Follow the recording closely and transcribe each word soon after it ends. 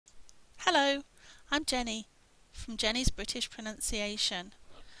Hello, I'm Jenny from Jenny's British Pronunciation.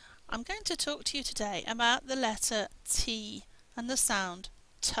 I'm going to talk to you today about the letter T and the sound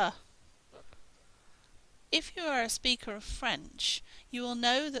T. If you are a speaker of French, you will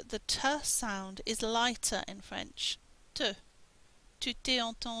know that the T sound is lighter in French. T. Tu t'es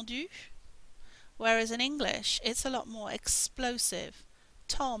entendu? Whereas in English, it's a lot more explosive.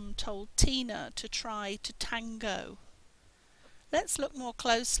 Tom told Tina to try to tango. Let's look more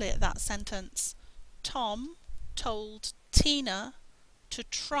closely at that sentence. Tom told Tina to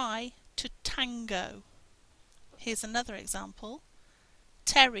try to tango. Here's another example.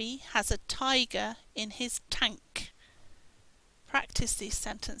 Terry has a tiger in his tank. Practice these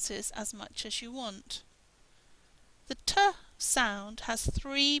sentences as much as you want. The T sound has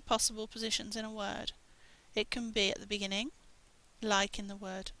three possible positions in a word. It can be at the beginning, like in the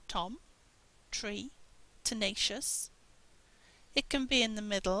word Tom, tree, tenacious. It can be in the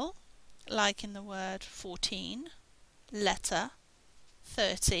middle, like in the word 14, letter,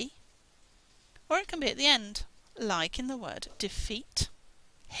 30. Or it can be at the end, like in the word defeat,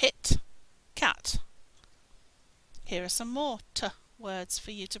 hit, cat. Here are some more T words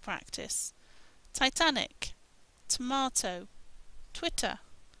for you to practice. Titanic, tomato, Twitter,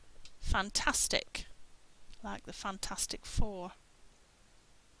 fantastic, like the Fantastic Four.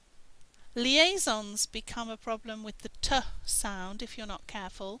 Liaisons become a problem with the T sound if you're not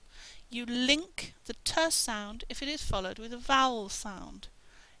careful. You link the T sound if it is followed with a vowel sound.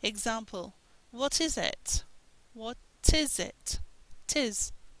 Example, what is it? What is it?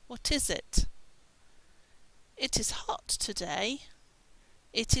 Tis. What is it? It is hot today.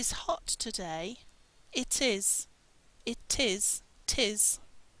 It is hot today. It is. It is. Tis.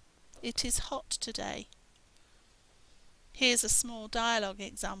 It is hot today. Here's a small dialogue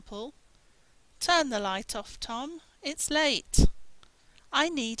example. Turn the light off, Tom. It's late. I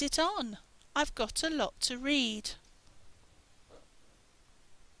need it on. I've got a lot to read.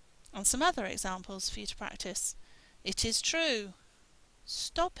 And some other examples for you to practice. It is true.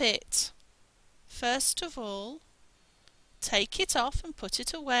 Stop it. First of all, take it off and put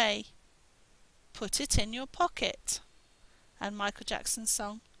it away. Put it in your pocket. And Michael Jackson's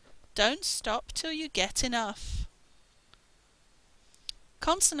song, Don't Stop Till You Get Enough.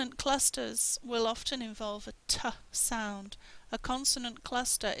 Consonant clusters will often involve a T sound. A consonant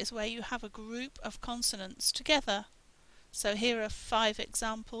cluster is where you have a group of consonants together. So here are 5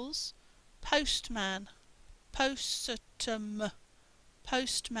 examples. Postman, postum,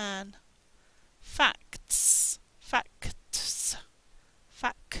 postman. Facts, facts,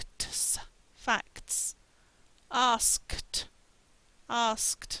 facts, facts. Asked,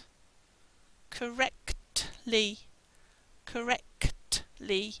 asked. Correctly, correctly.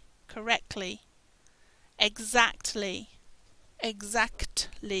 Exactly,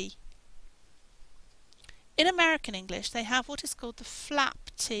 exactly. In American English they have what is called the flap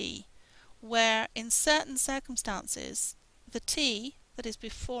T, where in certain circumstances the T that is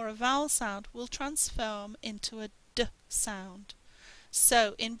before a vowel sound will transform into a D sound.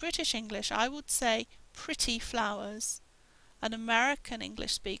 So in British English I would say pretty flowers. An American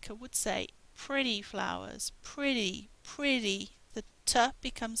English speaker would say pretty flowers, pretty, pretty. The T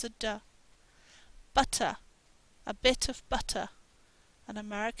becomes a D. Butter, a bit of butter. An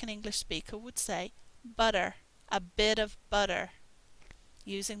American English speaker would say butter, a bit of butter,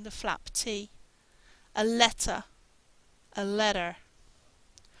 using the flap T. A letter, a letter.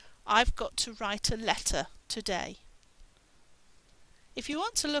 I've got to write a letter today. If you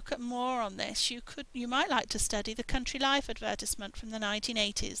want to look at more on this, you might like to study the Country Life advertisement from the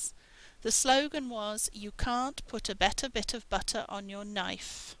 1980s. The slogan was, "You can't put a better bit of butter on your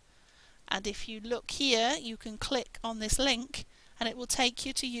knife." And if you look here, you can click on this link and it will take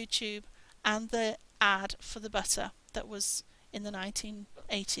you to YouTube and the ad for the butter that was in the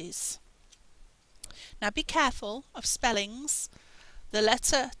 1980s. Now be careful of spellings. The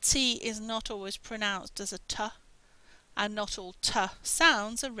letter T is not always pronounced as a T, and not all T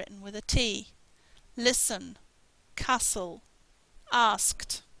sounds are written with a T. Listen, castle,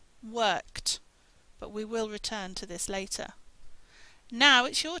 asked, worked, but we will return to this later. Now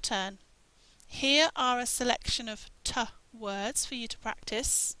it's your turn. Here are a selection of T words for you to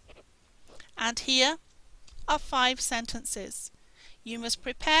practice, and here are 5 sentences. You must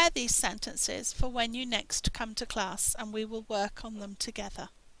prepare these sentences for when you next come to class and we will work on them together.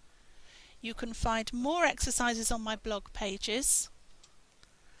 You can find more exercises on my blog pages,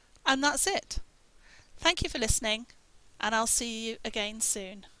 and that's it. Thank you for listening, and I'll see you again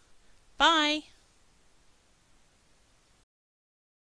soon. Bye!